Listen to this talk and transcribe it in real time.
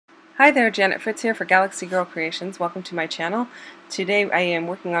Hi there, Janet Fritz here for Galaxy Girl Creations. Welcome to my channel. Today I am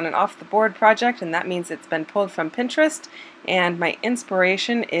working on an off-the-board project, and that means it's been pulled from Pinterest, and my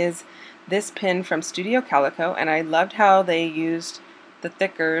inspiration is this pin from Studio Calico, and I loved how they used the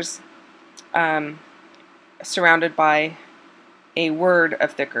thickers surrounded by a word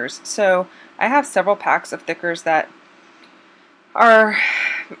of thickers. So I have several packs of thickers that are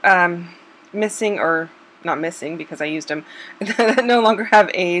missing, or not missing because I used them, that no longer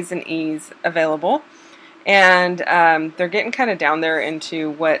have A's and E's available, and they're getting kind of down there into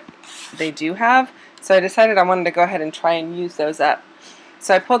what they do have, so I decided I wanted to go ahead and try and use those up.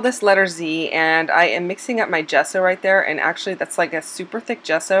 So I pulled this letter Z, and I am mixing up my gesso right there, and actually that's like a super thick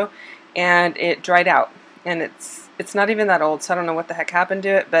gesso, and it dried out, and it's not even that old, so I don't know what the heck happened to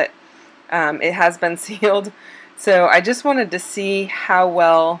it, but it has been sealed. So I just wanted to see how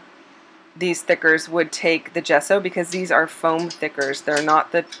well these thickers would take the gesso, because these are foam thickers. They're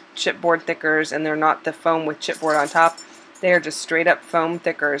not the chipboard thickers, and they're not the foam with chipboard on top. They are just straight up foam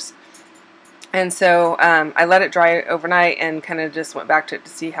thickers. And so I let it dry overnight and kind of just went back to it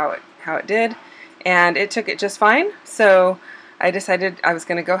to see how it did, and it took it just fine. So I decided I was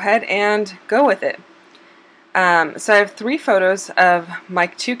going to go ahead and go with it. So I have 3 photos of my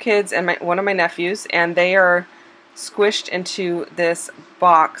 2 kids and one of my nephews, and they are squished into this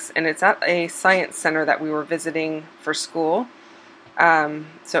box, and it's at a science center that we were visiting for school. So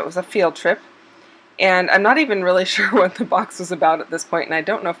it was a field trip, and I'm not even really sure what the box was about at this point, and I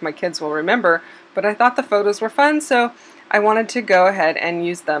don't know if my kids will remember, but I thought the photos were fun, so I wanted to go ahead and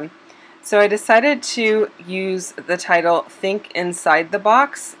use them. So I decided to use the title Think Inside the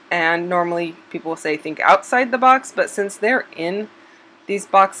Box, and normally people will say think outside the box, but since they're in these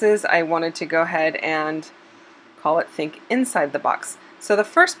boxes, I wanted to go ahead and call it Think Inside the Box. So the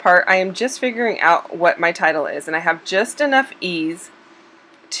first part, I am just figuring out what my title is, and I have just enough E's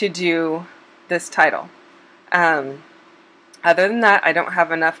to do this title. Other than that, I don't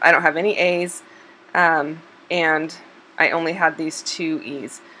have enough. I don't have any A's, and I only had these 2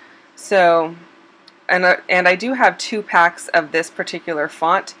 E's. So, and I do have 2 packs of this particular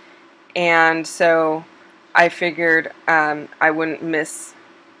font, and so I figured I wouldn't miss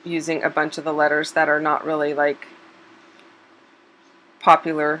using a bunch of the letters that are not really like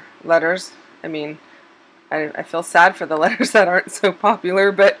popular letters. I mean, I feel sad for the letters that aren't so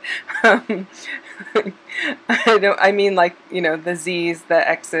popular, but I mean, like, you know, the Z's, the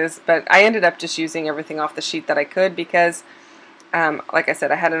X's, but I ended up just using everything off the sheet that I could, because like I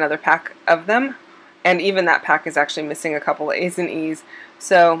said, I had another pack of them, and even that pack is actually missing a couple of A's and E's.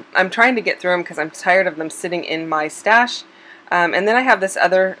 So I'm trying to get through them because I'm tired of them sitting in my stash. And then I have this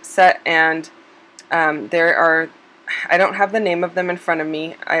other set, and I don't have the name of them in front of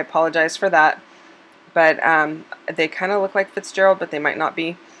me. I apologize for that. But they kind of look like Fitzgerald, but they might not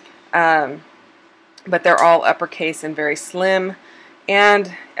be. But they're all uppercase and very slim.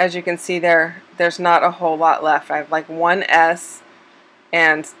 And as you can see there's not a whole lot left. I have like 1 S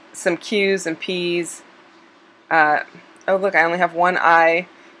and some Q's and P's. Oh look, I only have 1 I.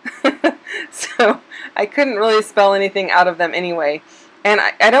 So I couldn't really spell anything out of them anyway. And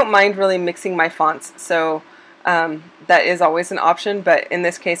I don't mind really mixing my fonts, so that is always an option, but in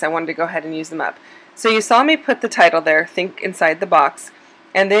this case I wanted to go ahead and use them up. So you saw me put the title there, Think Inside the Box,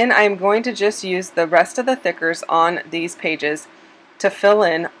 and then I'm going to just use the rest of the thickers on these pages to fill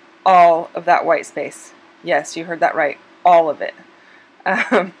in all of that white space. Yes, you heard that right, all of it.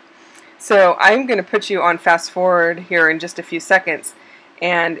 So I'm going to put you on fast forward here in just a few seconds,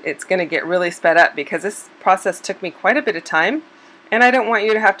 and it's going to get really sped up because this process took me quite a bit of time, and I don't want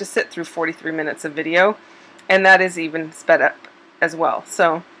you to have to sit through 43 minutes of video, and that is even sped up as well.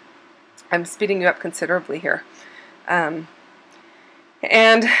 So I'm speeding you up considerably here. And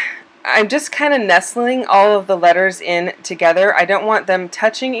I'm just kind of nestling all of the letters in together. I don't want them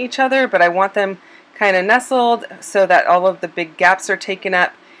touching each other, but I want them kind of nestled so that all of the big gaps are taken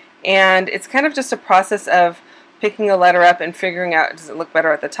up. And it's kind of just a process of picking a letter up and figuring out, does it look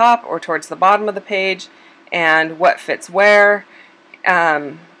better at the top or towards the bottom of the page, and what fits where.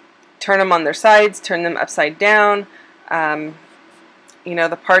 Turn them on their sides, turn them upside down. You know,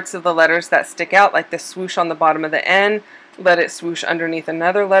 the parts of the letters that stick out, like the swoosh on the bottom of the N, let it swoosh underneath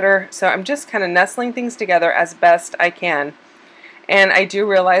another letter. So I'm just kind of nestling things together as best I can. And I do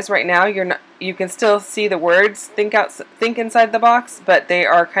realize right now you can still see the words think inside the box, but they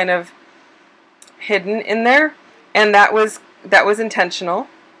are kind of hidden in there, and that was intentional.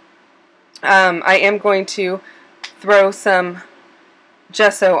 I am going to throw some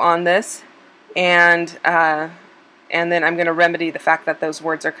gesso on this, and then I'm going to remedy the fact that those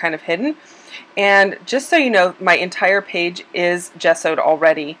words are kind of hidden. And just so you know, my entire page is gessoed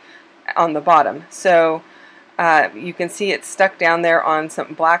already. on the bottom. So you can see it's stuck down there on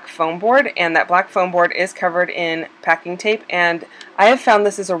some black foam board, and that black foam board is covered in packing tape, and I have found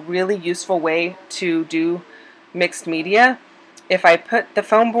this is a really useful way to do mixed media. If I put the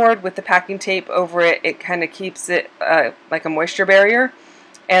foam board with the packing tape over it, it kind of keeps it like a moisture barrier,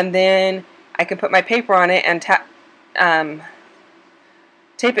 and then I can put my paper on it and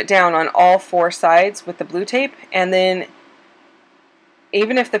tape it down on all 4 sides with the blue tape, and then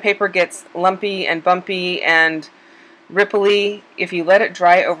even if the paper gets lumpy and bumpy and ripply, if you let it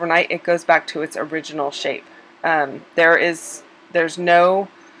dry overnight, it goes back to its original shape. There's no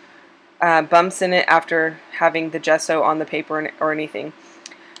bumps in it after having the gesso on the paper or anything.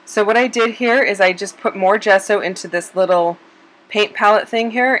 So what I did here is I just put more gesso into this little paint palette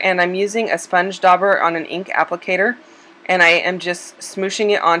thing here, and I'm using a sponge dauber on an ink applicator, and I am just smooshing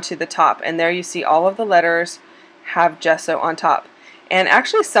it onto the top, and there you see all of the letters have gesso on top. And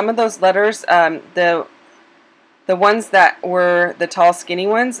actually some of those letters, the ones that were the tall skinny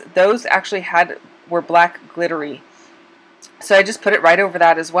ones, those actually were black glittery. So I just put it right over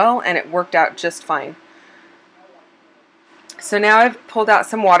that as well, and it worked out just fine. So now I've pulled out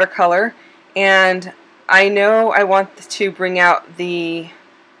some watercolor, and I know I want to bring out the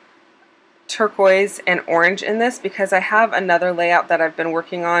turquoise and orange in this because I have another layout that I've been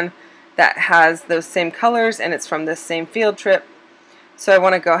working on that has those same colors, and it's from this same field trip. So I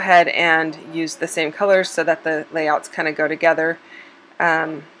want to go ahead and use the same colors so that the layouts kind of go together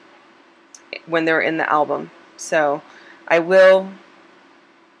when they're in the album. So I will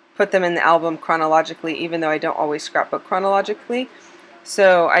put them in the album chronologically, even though I don't always scrapbook chronologically.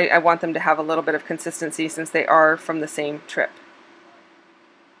 So I want them to have a little bit of consistency since they are from the same trip.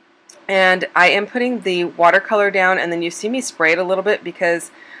 And I am putting the watercolor down, and then you see me spray it a little bit because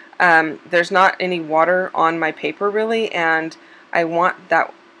there's not any water on my paper really, and I want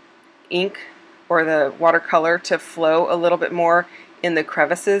that ink or the watercolor to flow a little bit more in the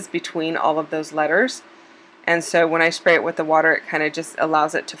crevices between all of those letters. And so when I spray it with the water, it kind of just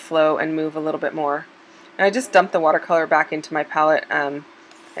allows it to flow and move a little bit more. And I just dumped the watercolor back into my palette.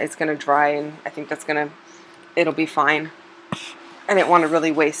 It's going to dry, and I think it'll be fine. I didn't want to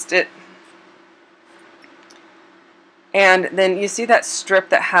really waste it. And then you see that strip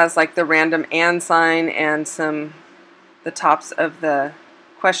that has like the random and sign and the tops of the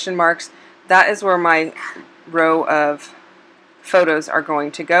question marks. That is where my row of photos are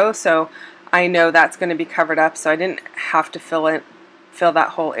going to go. So I know that's going to be covered up, so I didn't have to fill that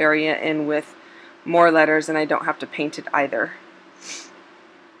whole area in with more letters, and I don't have to paint it either.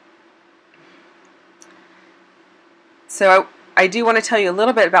 So I do want to tell you a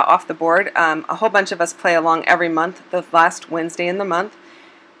little bit about Off the Board. A whole bunch of us play along every month, the last Wednesday in the month,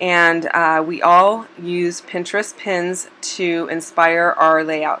 and we all use Pinterest pins to inspire our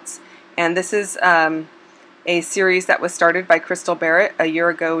layouts. And this is a series that was started by Crystal Barrett a year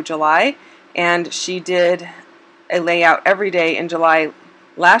ago, July, and she did a layout every day in July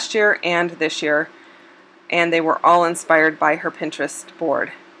last year and this year, and they were all inspired by her Pinterest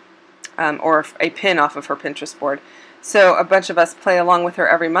board, or a pin off of her Pinterest board. So a bunch of us play along with her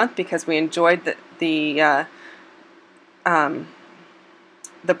every month because we enjoyed the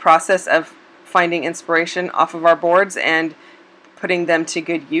process of finding inspiration off of our boards and putting them to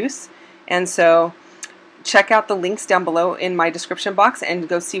good use. And so check out the links down below in my description box and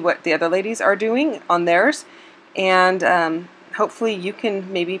go see what the other ladies are doing on theirs. And hopefully you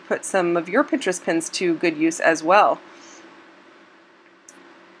can maybe put some of your Pinterest pins to good use as well.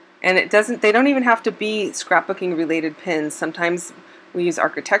 And they don't even have to be scrapbooking related pins. Sometimes we use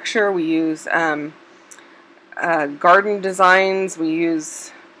architecture, we use garden designs, we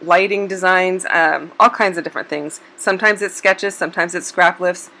use lighting designs, all kinds of different things. Sometimes it's sketches, sometimes it's scrap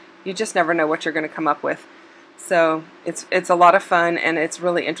lifts. You just never know what you're going to come up with. So it's a lot of fun, and it's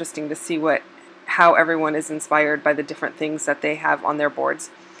really interesting to see how everyone is inspired by the different things that they have on their boards.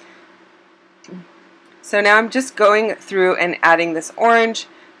 So now I'm just going through and adding this orange.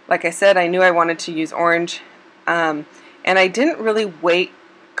 Like I said, I knew I wanted to use orange, and I didn't really wait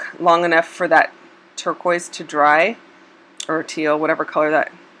long enough for that turquoise to dry, or teal, whatever color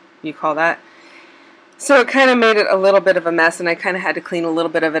that you call that. So it kind of made it a little bit of a mess, and I kind of had to clean a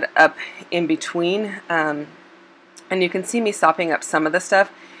little bit of it up in between. And you can see me sopping up some of the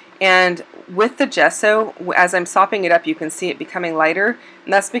stuff. And with the gesso, as I'm sopping it up, you can see it becoming lighter,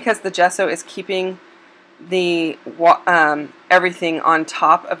 and that's because the gesso is keeping the everything on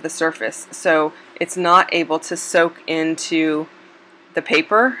top of the surface, so it's not able to soak into the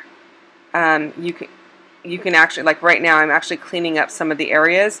paper. You can actually, like right now, I'm actually cleaning up some of the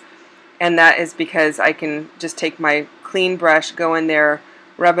areas, and that is because I can just take my clean brush, go in there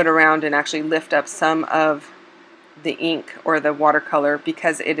rub it around and actually lift up some of the ink or the watercolor,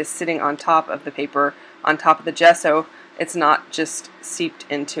 because it is sitting on top of the paper, on top of the gesso. It's not just seeped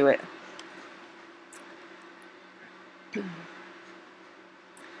into it.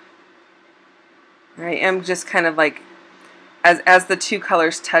 I am just kind of like, as the two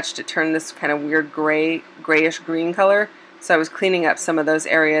colors touched, it turned this kind of weird grayish green color. So I was cleaning up some of those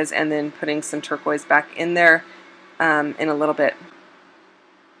areas and then putting some turquoise back in there in a little bit.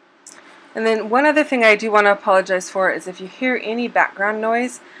 And then one other thing I do want to apologize for is if you hear any background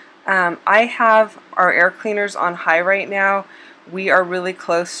noise. I have our air cleaners on high right now. We are really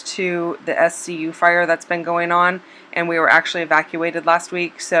close to the SCU fire that's been going on, and we were actually evacuated last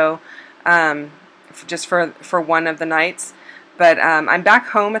week, so just for one of the nights. But I'm back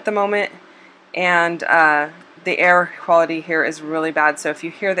home at the moment, and the air quality here is really bad, so if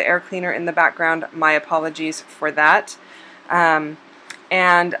you hear the air cleaner in the background, my apologies for that. And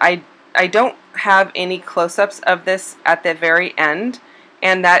I don't have any close-ups of this at the very end,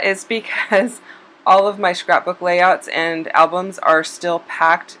 and that is because all of my scrapbook layouts and albums are still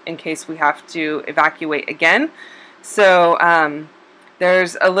packed in case we have to evacuate again. So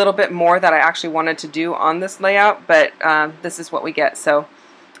there's a little bit more that I actually wanted to do on this layout, but this is what we get, so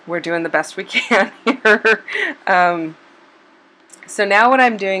we're doing the best we can here. So now what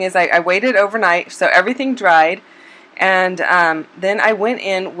I'm doing is I waited overnight, so everything dried, and then I went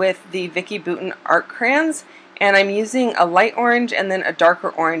in with the Vicki Boutin art crayons, and I'm using a light orange and then a darker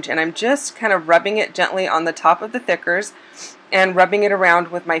orange, and I'm just kind of rubbing it gently on the top of the thickers and rubbing it around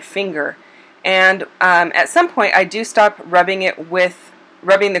with my finger. And at some point I do stop rubbing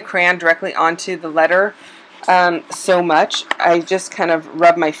the crayon directly onto the letter so much. I just kind of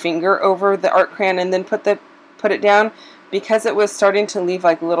rub my finger over the art crayon and then put it down, because it was starting to leave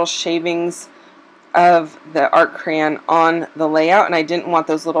like little shavings of the art crayon on the layout, and I didn't want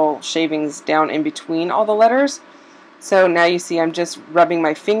those little shavings down in between all the letters. So now you see I'm just rubbing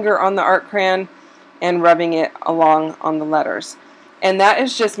my finger on the art crayon and rubbing it along on the letters. And that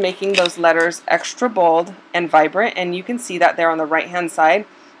is just making those letters extra bold and vibrant, and you can see that there on the right hand side.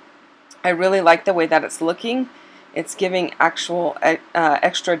 I really like the way that it's looking. It's giving actual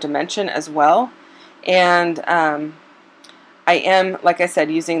extra dimension as well. And I am, like I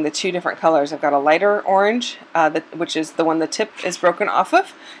said, using the two different colors. I've got a lighter orange, which is the one the tip is broken off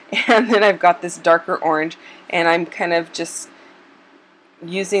of, and then I've got this darker orange, and I'm kind of just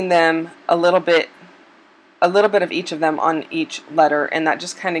using them a little bit of each of them on each letter, and that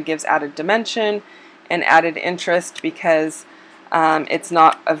just kind of gives added dimension and added interest, because it's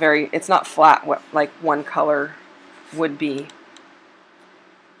not flat like one color would be.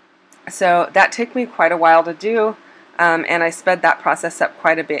 So that took me quite a while to do. And I sped that process up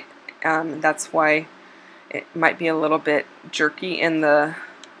quite a bit. That's why it might be a little bit jerky in the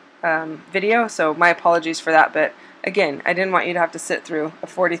video, so my apologies for that. But again, I didn't want you to have to sit through a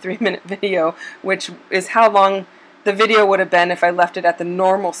 43-minute video, which is how long the video would have been if I left it at the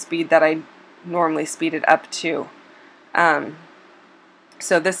normal speed that I normally speed it up to.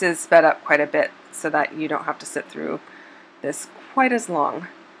 So this is sped up quite a bit so that you don't have to sit through this quite as long.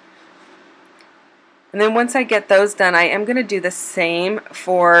 And then once I get those done, I am going to do the same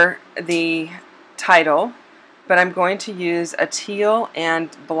for the title, but I'm going to use a teal and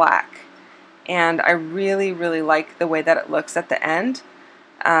black. And I really, really like the way that it looks at the end.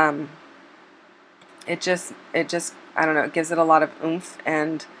 It just, I don't know, it gives it a lot of oomph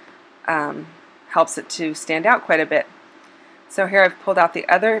and helps it to stand out quite a bit. So here I've pulled out the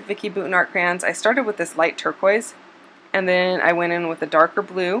other Vicki Boutin art crayons. I started with this light turquoise, and then I went in with a darker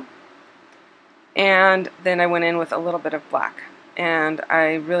blue, and then I went in with a little bit of black. And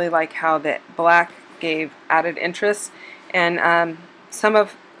I really like how that black gave added interest, and some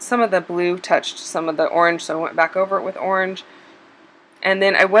of the blue touched some of the orange, so I went back over it with orange. And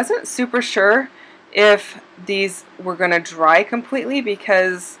then I wasn't super sure if these were going to dry completely,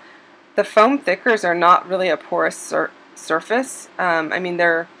 because the foam thickers are not really a porous surface. I mean,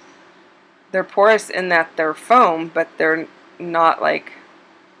 they're porous in that they're foam, but they're not like,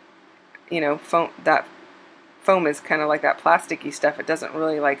 you know, foam is kind of like that plasticky stuff. It doesn't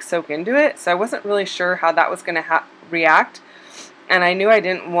really like soak into it, so I wasn't really sure how that was going to react, and I knew I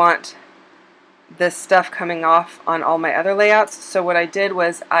didn't want this stuff coming off on all my other layouts. So what I did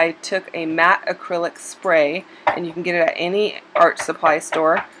was I took a matte acrylic spray, and you can get it at any art supply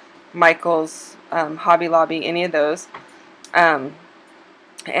store, Michael's, Hobby Lobby, any of those, and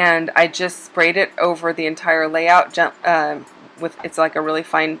I just sprayed it over the entire layout with, it's like a really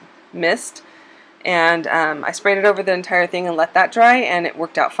fine mist, and I sprayed it over the entire thing and let that dry, and it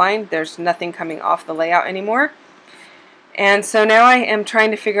worked out fine. There's nothing coming off the layout anymore. And so now I am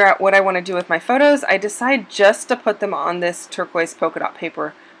trying to figure out what I want to do with my photos. I decided just to put them on this turquoise polka dot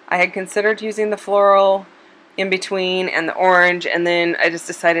paper. I had considered using the floral in between and the orange, and then I just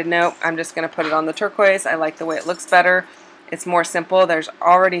decided, nope, I'm just going to put it on the turquoise. I like the way it looks better. It's more simple. There's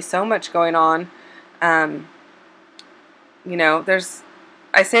already so much going on. You know,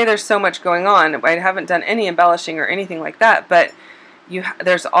 I say there's so much going on. I haven't done any embellishing or anything like that, but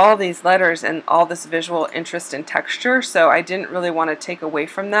there's all these letters and all this visual interest and texture, so I didn't really want to take away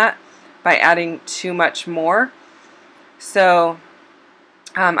from that by adding too much more. So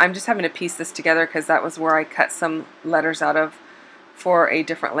I'm just having to piece this together because that was where I cut some letters out of for a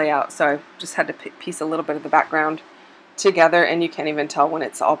different layout. So I just had to piece a little bit of the background together, and you can't even tell when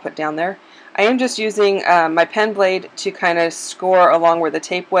it's all put down there. I am just using my pen blade to kind of score along where the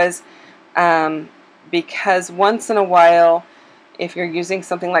tape was, because once in a while, if you're using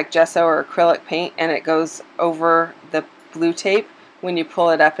something like gesso or acrylic paint and it goes over the blue tape, when you pull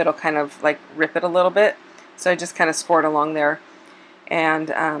it up, it'll kind of like rip it a little bit. So I just kind of scored along there. And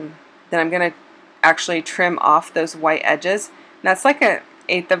then I'm going to actually trim off those white edges. And that's like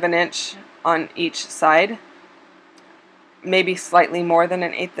 1/8 of an inch on each side, maybe slightly more than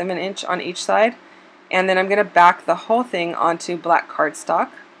 1/8 of an inch on each side. And then I'm going to back the whole thing onto black cardstock.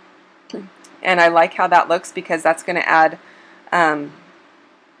 And I like how that looks because that's going to add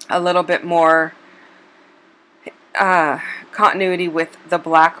a little bit more continuity with the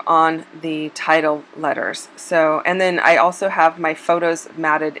black on the title letters. So, and then I also have my photos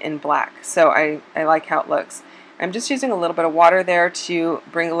matted in black, so I like how it looks. I'm just using a little bit of water there to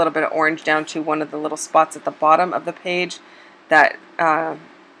bring a little bit of orange down to one of the little spots at the bottom of the page that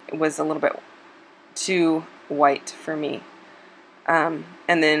was a little bit too white for me. And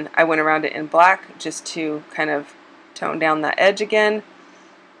then I went around it in black just to kind of tone down that edge again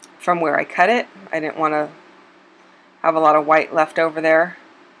from where I cut it. I didn't want to have a lot of white left over there.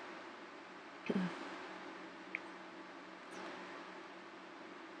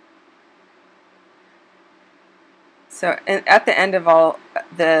 So at the end of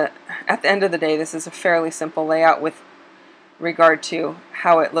the day, this is a fairly simple layout with regard to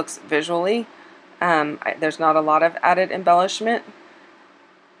how it looks visually. There's not a lot of added embellishment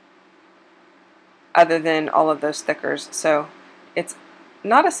other than all of those thickers. So it's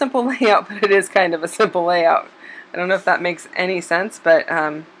not a simple layout, but it is kind of a simple layout. I don't know if that makes any sense, but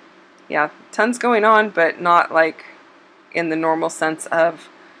yeah, tons going on, but not like in the normal sense of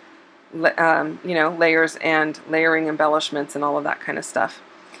you know, layers and layering embellishments and all of that kind of stuff.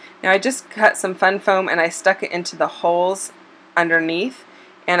 Now I just cut some fun foam and I stuck it into the holes underneath,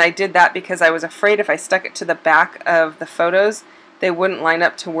 and I did that because I was afraid if I stuck it to the back of the photos, they wouldn't line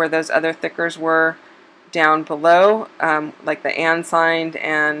up to where those other thickers were down below, like the and sign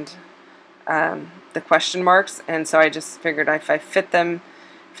and the question marks. And so I just figured if I fit the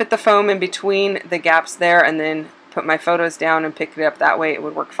foam in between the gaps there and then put my photos down and pick it up that way, it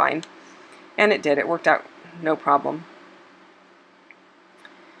would work fine. And it did. It worked out no problem.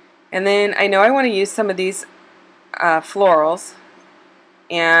 And then I know I want to use some of these florals,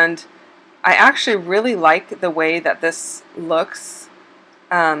 and I actually really like the way that this looks,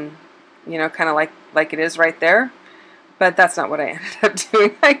 you know, kind of like it is right there. But that's not what I ended up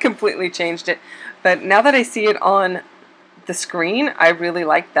doing. I completely changed it. But now that I see it on the screen, I really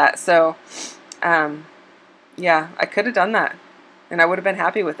like that. So, yeah, I could have done that, and I would have been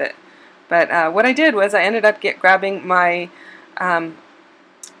happy with it. But what I did was I ended up grabbing my, I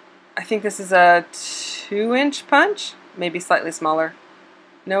think this is a 2-inch punch, maybe slightly smaller.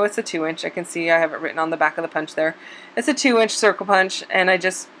 No, it's a 2-inch. I can see I have it written on the back of the punch there. It's a 2-inch circle punch, and I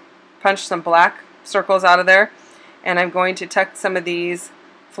just punched some black circles out of there. And I'm going to tuck some of these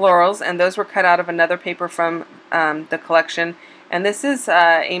florals, and those were cut out of another paper from the collection. And this is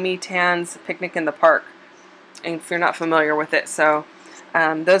Amy Tan's Picnic in the Park, if you're not familiar with it. So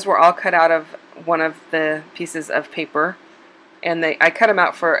those were all cut out of one of the pieces of paper, and I cut them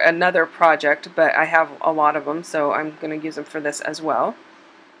out for another project, but I have a lot of them, so I'm going to use them for this as well.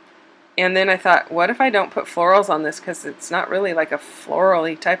 And then I thought, what if I don't put florals on this, because it's not really like a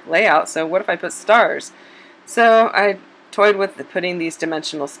floral-y type layout, so what if I put stars? So I toyed with putting these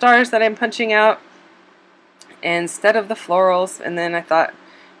dimensional stars that I'm punching out instead of the florals, and then I thought,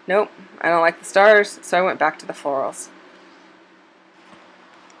 nope, I don't like the stars, so I went back to the florals.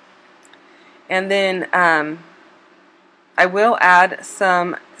 And then I will add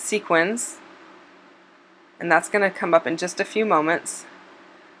some sequins, and that's going to come up in just a few moments.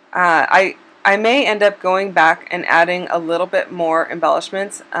 I may end up going back and adding a little bit more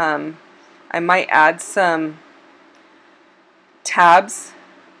embellishments. I might add some tabs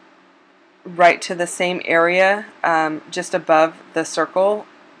right to the same area, just above the circle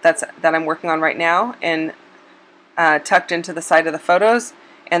that I'm working on right now, and tucked into the side of the photos,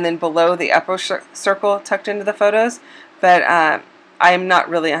 and then below the upper circle tucked into the photos. But I'm not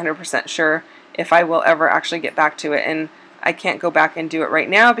really 100% sure if I will ever actually get back to it, and I can't go back and do it right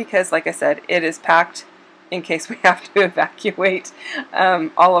now because, like I said, it is packed in case we have to evacuate.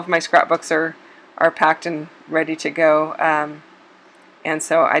 All of my scrapbooks are packed and ready to go, and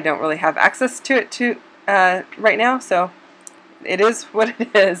so I don't really have access to it right now, so it is what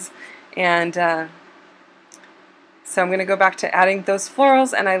it is. And so I'm going to go back to adding those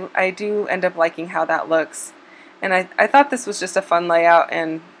florals, and I do end up liking how that looks. And I thought this was just a fun layout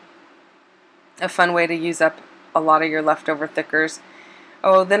and a fun way to use up a lot of your leftover thickers.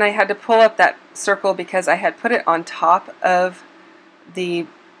 Oh, then I had to pull up that circle because I had put it on top of the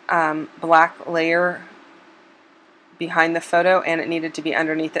black layer behind the photo, and it needed to be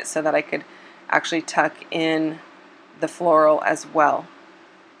underneath it so that I could actually tuck in the floral as well.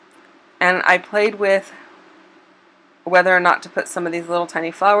 And I played with whether or not to put some of these little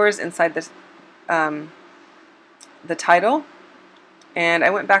tiny flowers inside this the title, and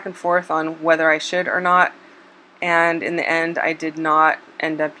I went back and forth on whether I should or not, and in the end I did not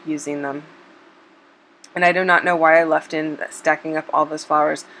end up using them. And I do not know why I left in stacking up all those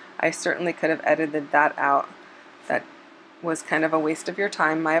flowers. I certainly could have edited that out. That was kind of a waste of your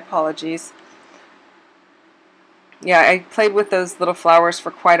time. My apologies. Yeah, I played with those little flowers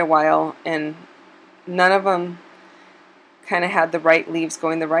for quite a while, and none of them kind of had the right leaves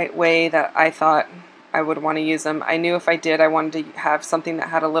going the right way that I thought I would want to use them. I knew if I did, I wanted to have something that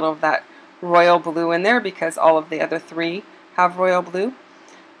had a little of that royal blue in there because all of the other three have royal blue,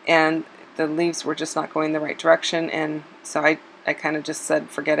 and the leaves were just not going the right direction, and so I kind of just said,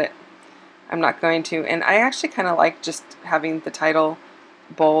 forget it. I'm not going to. And I actually kind of like just having the title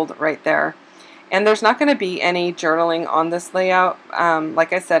bold right there. And there's not going to be any journaling on this layout.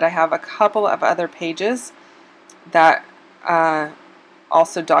 Like I said, I have a couple of other pages that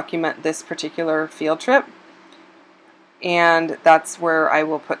also document this particular field trip, and that's where I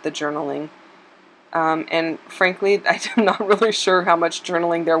will put the journaling. And frankly, I'm not really sure how much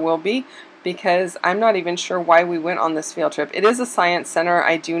journaling there will be because I'm not even sure why we went on this field trip. It is a science center,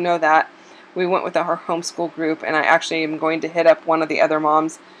 I do know that. We went with our homeschool group, and I actually am going to hit up one of the other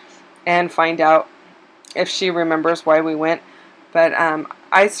moms and find out if she remembers why we went. But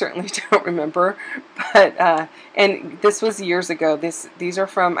I certainly don't remember. But and this was years ago. These are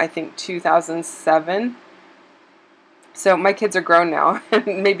from, I think, 2007. So my kids are grown now,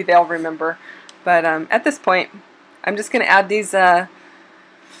 and maybe they'll remember. But at this point, I'm just going to add these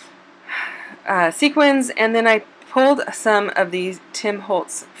sequins, and then I pulled some of these Tim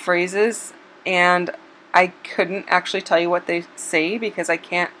Holtz phrases, and I couldn't actually tell you what they say because I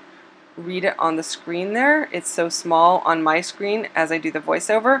can't read it on the screen there. It's so small on my screen as I do the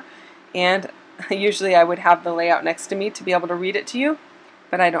voiceover, and usually I would have the layout next to me to be able to read it to you,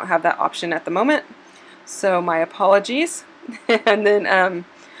 but I don't have that option at the moment, so my apologies. And then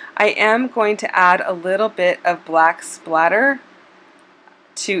I am going to add a little bit of black splatter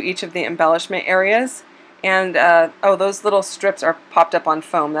to each of the embellishment areas. And oh, those little strips are popped up on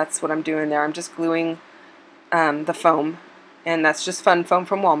foam. That's what I'm doing there. I'm just gluing the foam, and that's just fun foam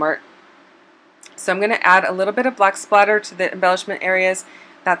from Walmart. So I'm going to add a little bit of black splatter to the embellishment areas.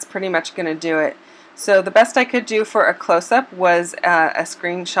 That's pretty much going to do it. So the best I could do for a close-up was a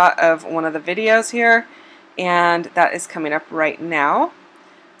screenshot of one of the videos here, and that is coming up right now.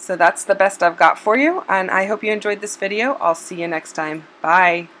 So that's the best I've got for you, and I hope you enjoyed this video. I'll see you next time.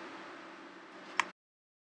 Bye.